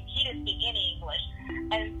Spanish, and he didn't speak any English.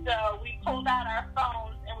 And so we pulled out our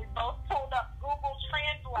phones, and we both pulled up Google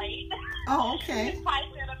Translate. Oh, okay. To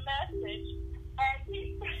type in a message. And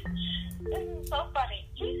this is so funny.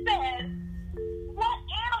 He said, "What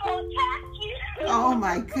animal attacked you?" Oh,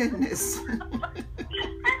 my goodness. And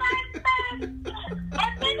I said,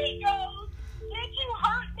 and then he goes, "Did you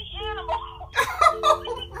hurt the animal?" Oh,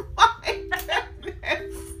 my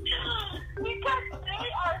goodness. Because they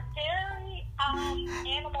are very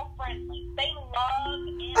animal friendly. They love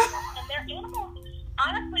animals, and their animals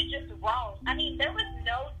honestly just roam. I mean, there was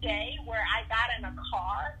no day where I got in a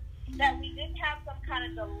car that we didn't have some kind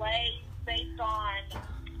of delay based on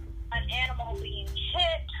an animal being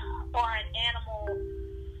hit or an animal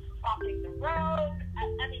crossing the road.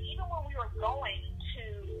 I mean, even when we were going to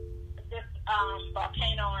this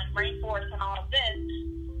volcano and rainforest and all of this,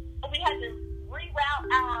 we had to reroute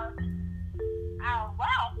our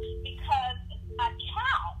route because a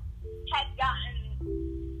cow had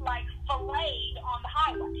gotten like filleted on the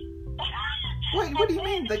highway. Wait, what do you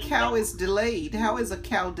mean the cow is delayed? How is a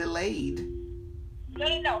cow delayed?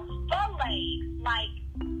 No. Filleted, like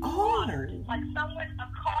water. Like a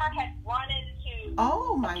car had run into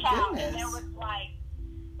Oh, my a cow, goodness. and there was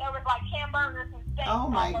like hamburgers and steaks. Oh,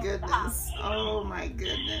 my all over the house. goodness. Oh, my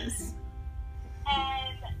goodness.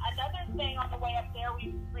 And another thing on the way up there,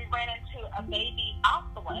 we ran into a baby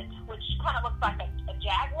ocelot, which kind of looks like a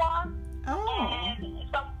jaguar. Oh. And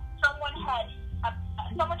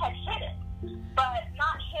someone had hit it, but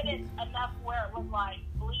not hit it enough where it was like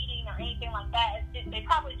bleeding or anything like that. They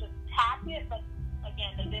probably just tapped it, but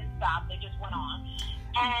again, they didn't stop. They just went on.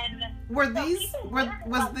 And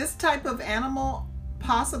was this type of animal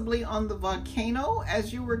possibly on the volcano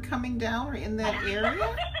as you were coming down or in that area?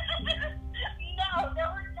 No, there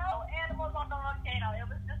were no animals on the volcano. It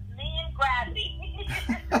was just me and gravity.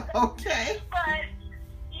 Okay. But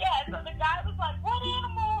yeah, so the guy was like, "What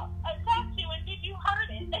animal attacked you and did you hurt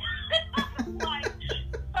it?" I was like,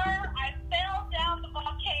 "Sir, I fell down the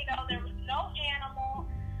volcano. There was no animal.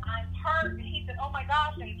 I'm hurt." And he said, "Oh my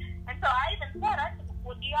gosh." And so I said,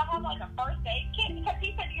 "Well, do y'all have like a first aid kit?" Because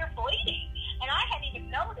he said, "You're bleeding." And I hadn't even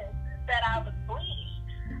noticed that I was bleeding.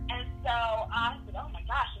 And so I said, "Oh my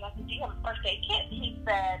gosh." And I said, "Do you have a first aid kit?" And he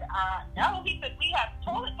said, "No." He said, "We have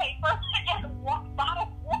toilet paper and a bottle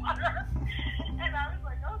of water." And I was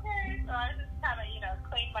like, okay. So I just kind of,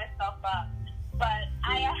 cleaned myself up. But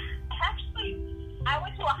I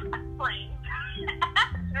went to a hot spring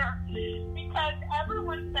after because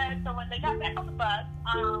everyone said, so when they got back on the bus,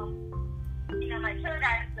 my tour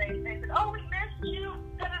guides, they said, "Oh, we missed you,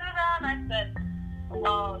 da-da-da-da." And I said,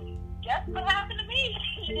 "Well, guess what happened to me?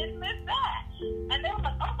 You didn't miss that." And they were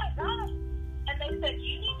like, "Oh my gosh." And they said,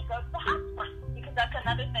 "You need to go to the hot spring," because that's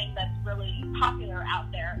another thing that's really popular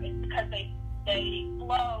out there. It's because they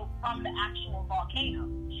flow from the actual volcano.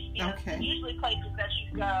 Okay. Usually places that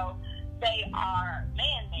you go, they are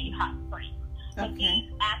man-made hot springs. But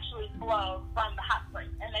these actually flow from the hot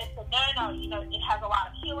springs. And they said, no, it has a lot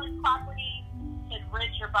of healing properties. It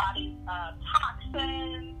rids your body's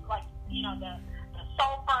toxins, like, the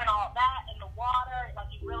sulfur and all that in the water. Like,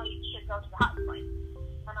 you really should go to the hot spring.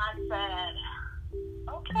 And I said,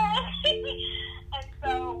 okay. And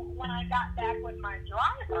so when I got back with my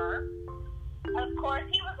driver, of course,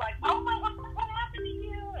 he was like, "Oh my God, what happened to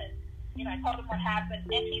you?" And, I told him what happened.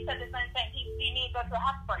 And he said the same thing. You need to go to the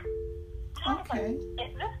hot spring. Okay. Like,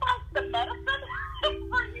 is this like the medicine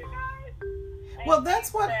for you guys? And well,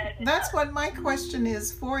 that's what my question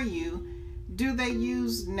is for you. Do they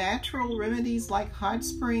use natural remedies like hot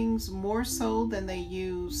springs more so than they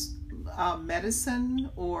use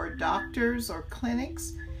medicine or doctors or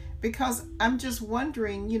clinics? Because I'm just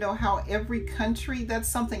wondering, how every country, that's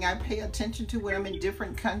something I pay attention to when I'm in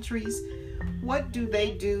different countries. What do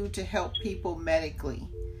they do to help people medically?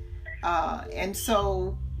 And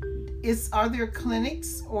so, are there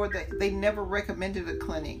clinics, or they never recommended a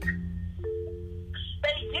clinic?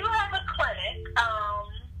 They do have a clinic,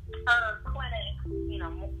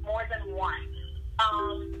 more than one.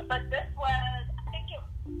 But this was, I think it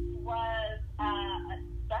was a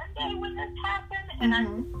Sunday when this happened, and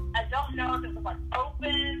I don't know if it was like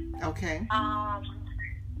open. Okay.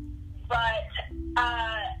 But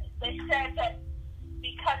they said that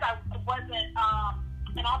because I wasn't,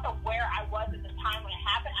 and also where I was at the time when it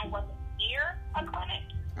happened, I wasn't near a clinic.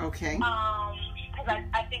 Okay. Because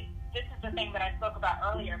I think this is the thing that I spoke about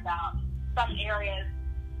earlier about some areas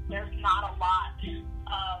there's not a lot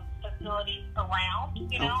of facilities around,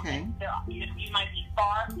 Okay. You might be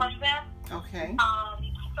far from them. Okay.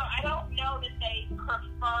 So I don't know that they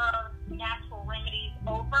prefer natural remedies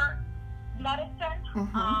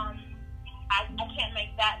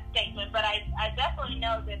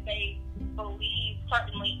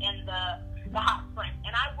certainly in the hot spring.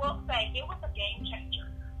 And I will say it was a game changer.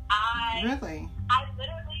 Really? I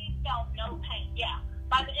literally felt no pain. Yeah.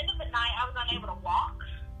 By the end of the night, I was unable to walk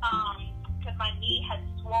because my knee had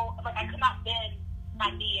swollen. Like, I could not bend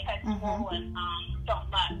my knee. It had swollen so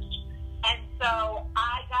much. And so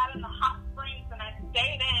I got in the hot springs and I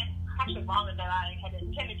stayed in actually longer than I had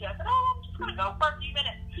intended to. I said, oh, I'm just going to go for a few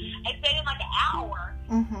minutes. I stayed in like an hour,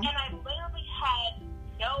 and I literally had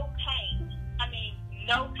no pain. I mean,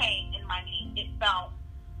 no pain in my knee. It felt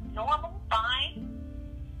normal, fine.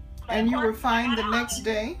 But and you were fine the next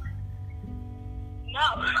day?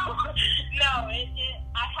 No. No.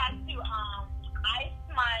 I had to ice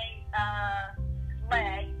my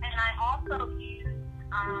leg, and I also used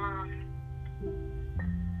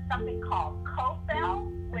something called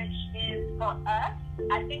Cofel, which is for us,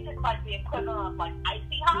 I think it's like the equivalent of like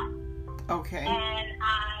icy hot. Okay. And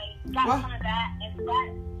I got some of that, and that.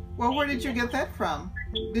 Well, where did you get that from?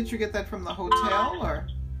 Did you get that from the hotel or?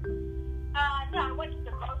 No, I went to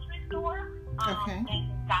the grocery store. Okay.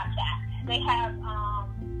 And got that. They have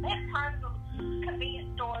tons of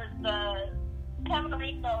convenience stores. The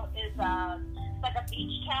Tamarito is like a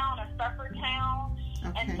beach town, a surfer town,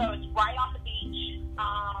 and so it's right on the beach.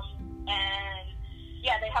 And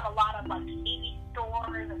yeah, they have a lot of like convenience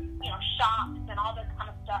stores and shops and all this kind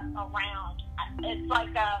of stuff around. It's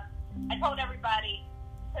like I told everybody,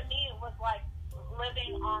 to me it was like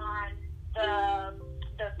living on the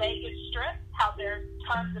Vegas Strip, how there's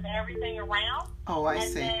tons of everything around. Oh, I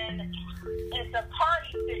see. And then it's a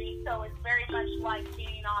party city, so it's very much like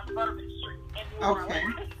being on Bourbon Street in New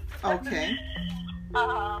Orleans. Okay.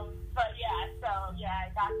 But yeah, so yeah, I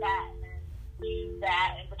got that and used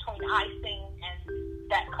that in between icing and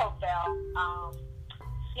that Cofel.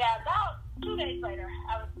 Yeah, about 2 days later,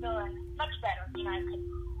 I was feeling much better. I could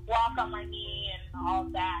walk on my knee and all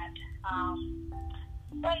that.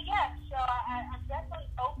 But yeah, so I'm definitely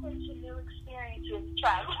open to new experiences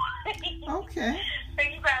traveling. Okay.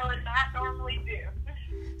 Things I would not normally do.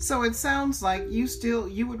 So it sounds like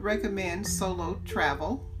you would recommend solo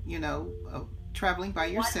travel, traveling by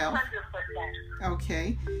yourself. 100%.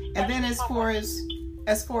 Okay. And then as far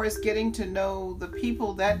as getting to know the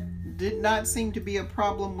people, that did not seem to be a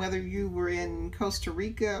problem, whether you were in Costa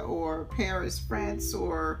Rica or Paris, France,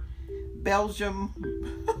 or Belgium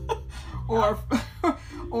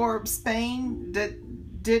or Spain.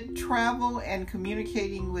 Did travel and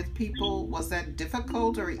communicating with people, was that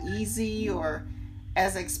difficult or easy or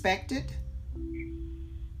as expected?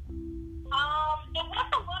 It was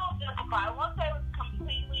a little difficult. I won't say it was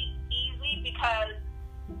completely easy because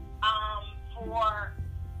for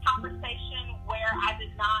conversation where I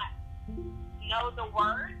did not know the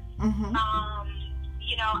words,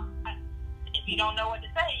 if you don't know what to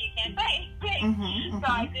say, you can't say anything. So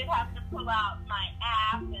I did have to pull out my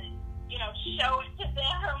app and show it to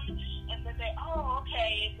them, and then they, oh,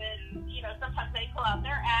 okay. And then sometimes they pull out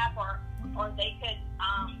their app or they could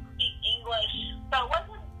speak English. So it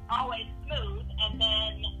wasn't always smooth. And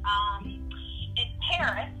then in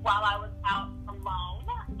Paris, while I was out alone,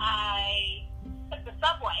 I took the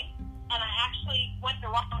subway, and I actually went the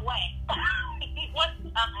wrong way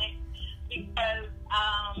one time because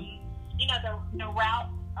the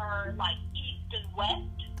routes are like east and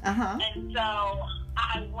west, and so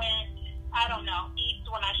I went, I don't know, east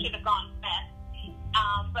when I should have gone west.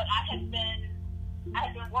 But I had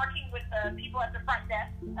been working with the people at the front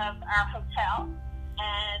desk of our hotel,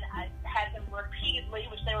 and I had them repeatedly,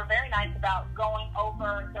 which they were very nice about, going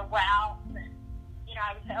over the routes, and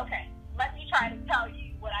I would say, okay, let me try to tell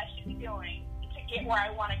you what I should be doing to get where I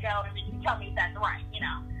want to go, and then you tell me if that's right,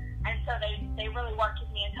 And so they really worked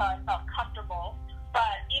with me until I felt comfortable.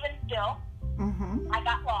 But even still, I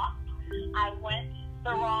got lost. I went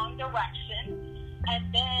the wrong direction,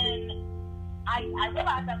 and then I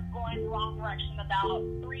realized I was going the wrong direction about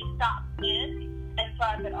 3 stops in, and so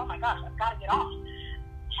I said, oh my gosh, I've got to get off.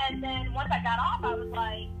 And then once I got off, I was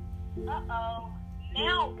like, uh-oh,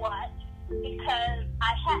 now what? Because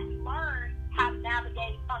I hadn't learned how to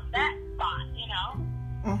navigate from that spot,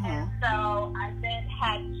 And so I then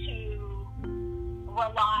had to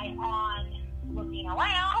rely on looking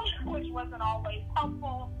around, which wasn't always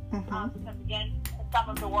helpful, because again, some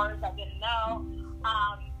of the words I didn't know.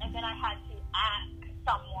 And then I had to ask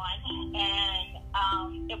someone,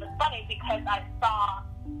 and it was funny because I saw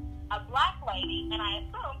a black lady, and I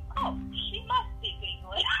assumed, oh, she must speak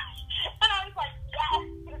English. And I was like, yes.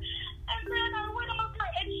 And then I went over,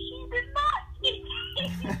 and she did not speak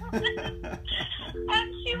English. And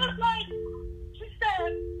she was like, she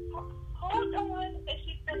said, hold on, and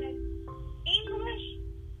she said, English,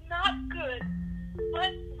 not good,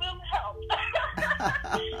 but will help.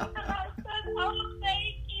 I said, oh,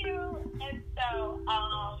 thank you. And so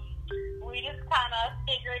we just kind of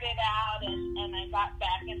figured it out, and I got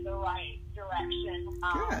back in the right direction.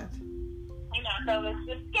 Good. You know, so it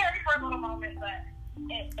was scary for a little moment, but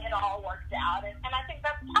it all worked out. And I think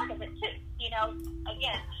that's part of it, too. You know,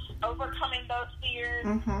 again, overcoming those fears,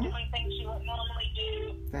 doing things you wouldn't normally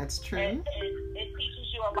do. That's true. It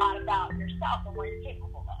teaches you a lot about yourself and what you're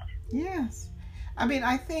capable of. Yes. I mean,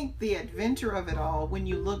 I think the adventure of it all, when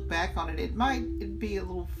you look back on it, it might be a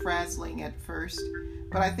little frazzling at first,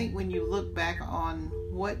 but I think when you look back on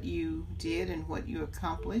what you did and what you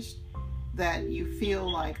accomplished, that you feel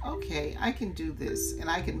like, okay, I can do this, and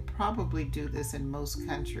I can probably do this in most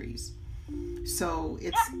countries. So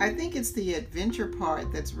I think it's the adventure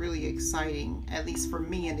part that's really exciting, at least for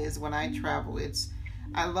me it is when I travel.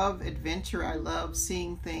 I love adventure. I love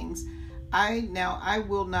seeing things. I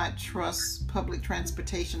will not trust public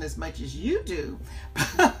transportation as much as you do,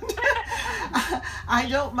 but I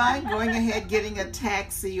don't mind going ahead getting a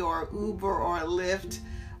taxi or Uber or a Lyft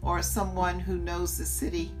or someone who knows the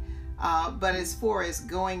city. But as far as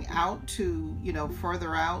going out to,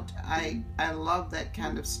 further out, I love that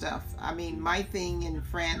kind of stuff. I mean, my thing in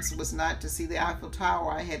France was not to see the Eiffel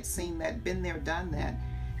Tower. I had seen that, been there, done that.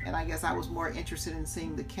 And I guess I was more interested in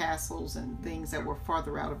seeing the castles and things that were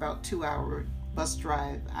farther out, about 2-hour bus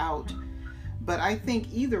drive out. But I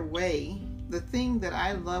think either way, the thing that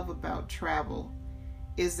I love about travel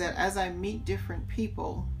is that as I meet different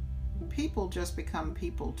people, people just become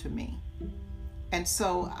people to me. And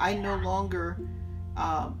so I no longer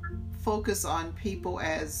focus on people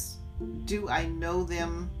as, do I know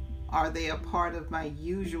them? Are they a part of my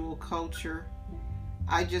usual culture?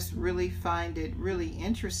 I just really find it really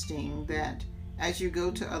interesting that as you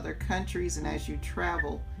go to other countries and as you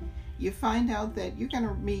travel, you find out that you're going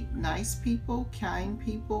to meet nice people, kind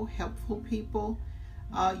people, helpful people.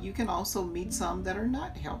 You can also meet some that are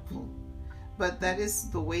not helpful. But that is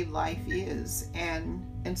the way life is. And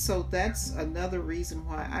so that's another reason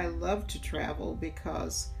why I love to travel,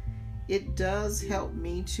 because it does help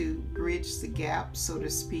me to bridge the gap, so to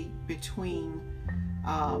speak, between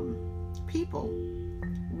people.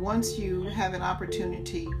 Once you have an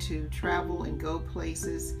opportunity to travel and go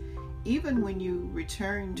places, even when you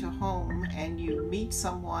return to home and you meet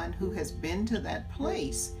someone who has been to that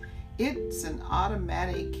place, it's an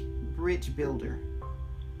automatic bridge builder.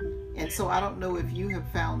 And so I don't know if you have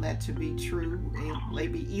found that to be true,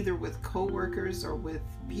 maybe either with coworkers or with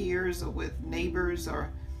peers or with neighbors or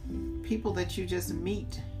people that you just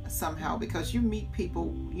meet somehow, because you meet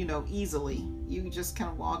people, easily. You just kind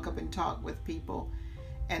of walk up and talk with people.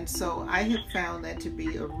 And so I have found that to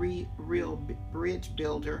be a real bridge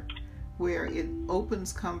builder, where it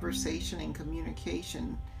opens conversation and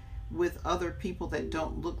communication with other people that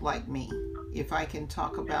don't look like me. If I can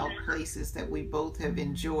talk about places that we both have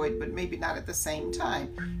enjoyed, but maybe not at the same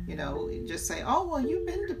time, just say, oh, well, you've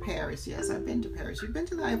been to Paris. Yes, I've been to Paris. You've been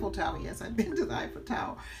to the Eiffel Tower. Yes, I've been to the Eiffel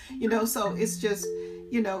Tower. So it's just,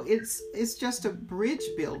 it's just a bridge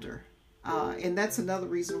builder. And that's another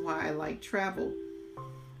reason why I like travel.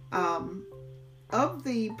 Of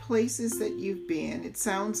the places that you've been, it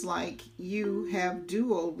sounds like you have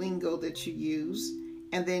Duolingo that you use,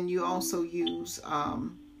 and then you also use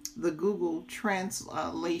the Google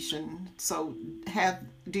Translation. So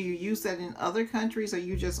do you use that in other countries, or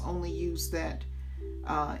you just only use that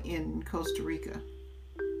in Costa Rica?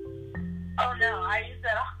 Oh no, I use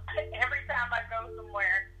that every time I go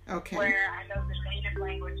somewhere. Okay. Where I know the native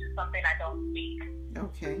language is something I don't speak.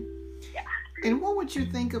 Okay. Yeah. And what would you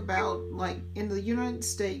think about, like, in the United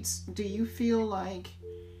States, do you feel like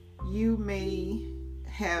you may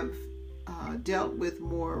have dealt with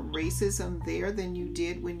more racism there than you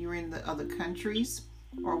did when you were in the other countries?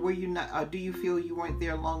 Or were you not, or do you feel you weren't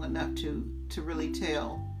there long enough to really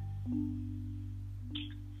tell?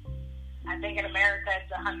 I think in America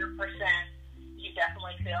it's 100%. You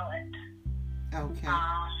definitely feel it. Okay.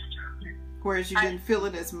 Whereas you didn't feel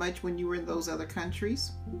it as much when you were in those other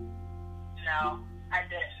countries? No, I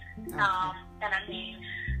didn't. Okay. And I mean,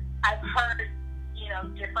 I've heard,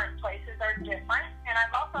 different places are different. And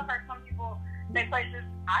I've also heard some people say places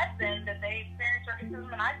I've been that they experienced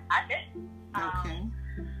racism and I didn't. Okay.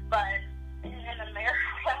 But in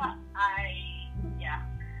America, I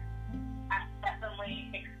definitely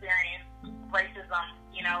experienced racism.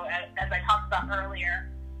 As I talked about earlier,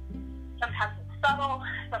 sometimes it's subtle,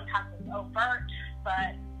 sometimes it's overt,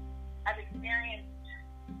 but I've experienced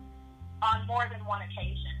on more than one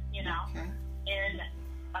occasion, Okay. in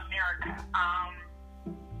America.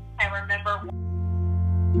 I remember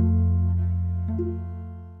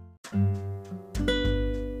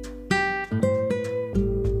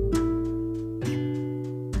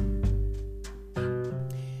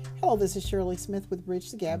Hello, this is Shirley Smith with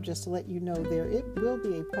Bridge the Gap. Just to let you know, it will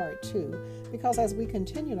be a part 2, because as we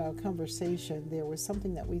continued our conversation, there was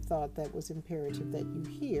something that we thought that was imperative that you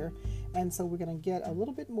hear, and so we're going to get a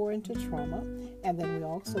little bit more into trauma, and then we're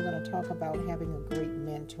also going to talk about having a great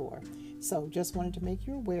mentor. So just wanted to make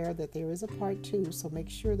you aware that there is a part 2, so make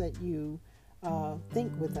sure that you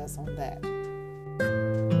think with us on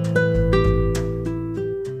that.